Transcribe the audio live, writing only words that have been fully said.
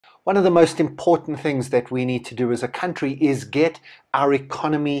One of the most important things that we need to do as a country is get our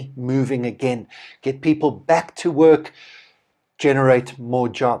economy moving again, get people back to work, generate more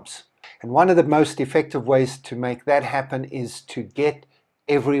jobs. And one of the most effective ways to make that happen is to get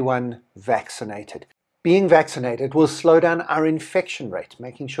everyone vaccinated. Being vaccinated will slow down our infection rate,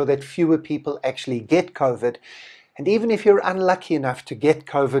 making sure that fewer people actually get COVID. And even if you're unlucky enough to get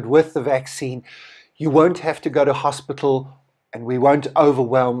COVID with the vaccine, you won't have to go to hospital and we won't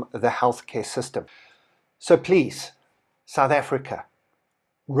overwhelm the healthcare system. So please, South Africa,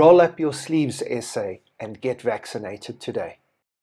 roll up your sleeves, SA, and get vaccinated today.